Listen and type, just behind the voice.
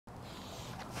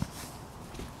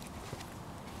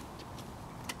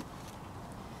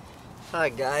Hi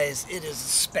guys, it is a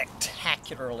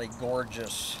spectacularly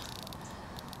gorgeous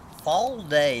fall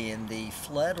day in the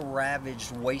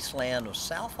flood-ravaged wasteland of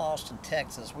South Austin,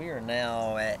 Texas. We are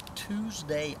now at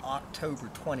Tuesday, October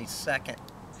 22nd,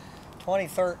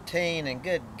 2013, and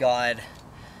good God,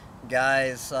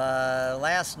 guys,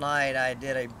 last night I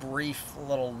did a brief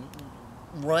little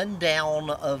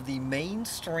rundown of the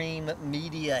mainstream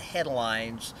media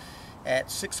headlines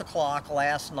at 6 o'clock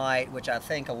last night, which I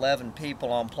think 11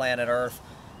 people on planet Earth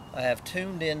have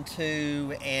tuned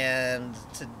into, and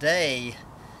today,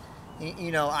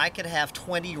 you know, I could have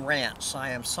 20 rants. I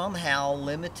am somehow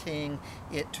limiting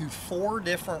it to 4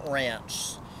 different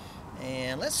rants.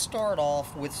 And let's start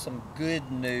off with some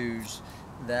good news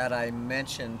that I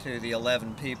mentioned to the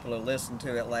 11 people who listened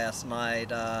to it last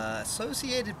night.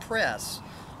 Associated Press.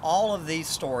 All of these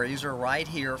stories are right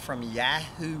here from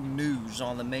Yahoo News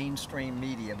on the mainstream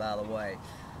media, by the way.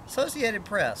 Associated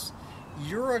Press.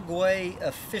 Uruguay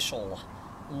official.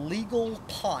 Legal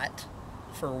pot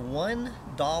for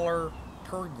 $1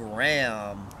 per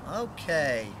gram.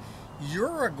 Okay.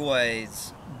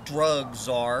 Uruguay's drug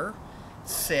czar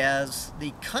says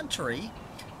the country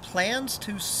plans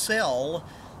to sell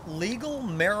legal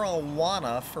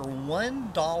marijuana for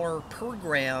 $1 per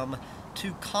gram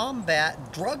to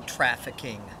combat drug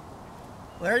trafficking.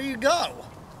 There you go.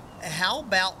 How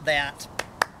about that?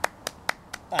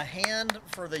 A hand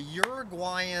for the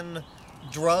Uruguayan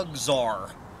drug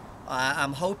czar.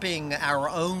 I'm hoping our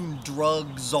own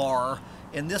drug czar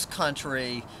in this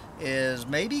country is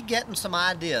maybe getting some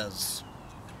ideas.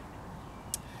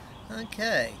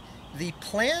 Okay. The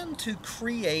plan to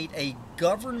create a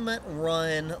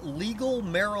government-run legal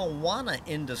marijuana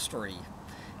industry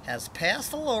has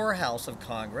passed the lower house of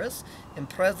Congress, and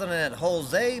President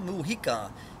Jose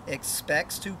Mujica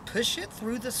expects to push it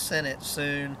through the Senate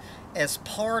soon as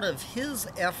part of his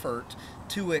effort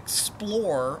to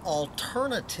explore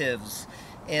alternatives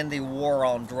in the war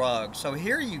on drugs. So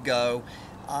here you go.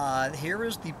 Here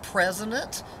is the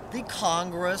President, the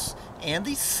Congress, and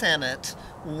the Senate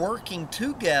working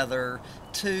together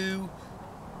to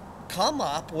come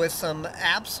up with some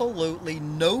absolutely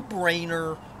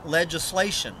no-brainer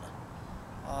legislation.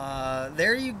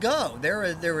 There you go.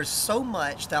 There is so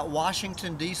much that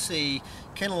Washington, D.C.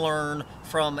 can learn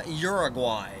from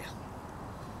Uruguay.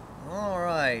 All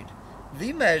right.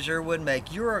 The measure would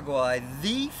make Uruguay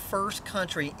the first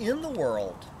country in the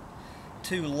world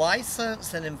to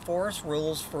license and enforce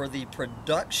rules for the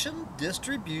production,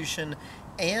 distribution,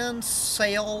 and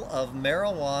sale of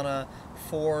marijuana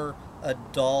for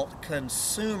adult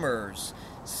consumers.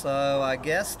 So I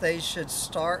guess they should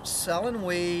start selling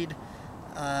weed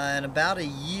in about a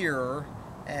year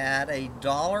at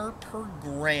 $1 per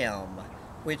gram,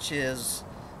 which is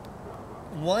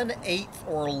 1/8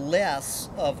 or less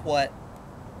of what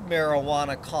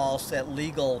marijuana costs at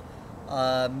legal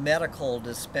medical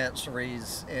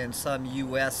dispensaries in some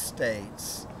U.S.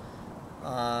 states.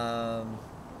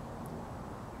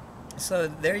 So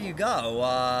there you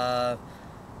go.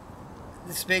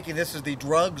 Speaking, this is the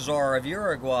drug czar of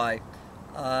Uruguay.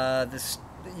 This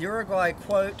Uruguay,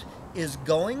 quote, is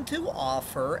going to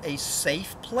offer a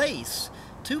safe place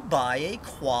to buy a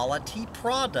quality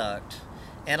product.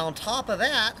 And on top of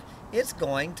that, it's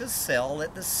going to sell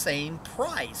at the same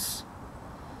price.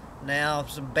 Now,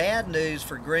 some bad news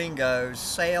for gringos.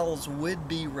 Sales would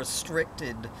be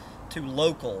restricted to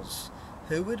locals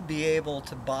who would be able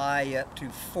to buy up to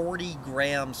 40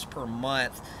 grams per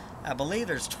month. I believe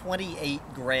there's 28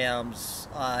 grams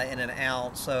in an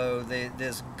ounce, so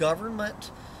this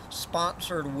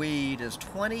government-sponsored weed is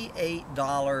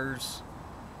 $28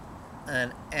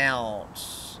 an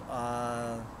ounce.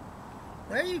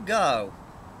 There you go.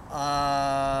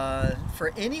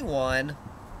 For anyone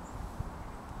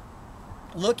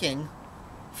looking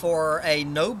for a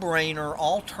no-brainer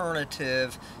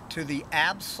alternative to the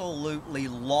absolutely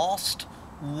lost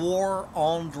war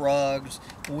on drugs,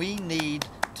 we need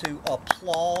to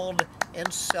applaud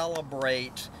and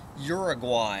celebrate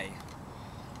Uruguay.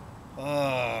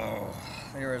 Oh,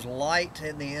 there is light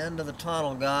at the end of the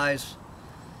tunnel, guys.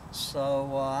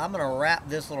 So I'm going to wrap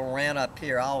this little rant up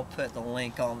here. I'll put the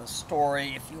link on the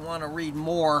story if you want to read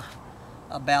more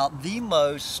about the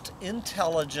most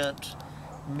intelligent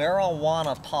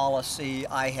marijuana policy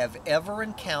I have ever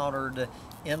encountered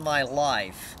in my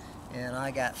life. And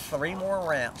I got 3 more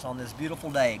rants on this beautiful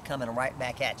day coming right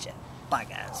back at you. Bye,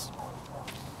 guys.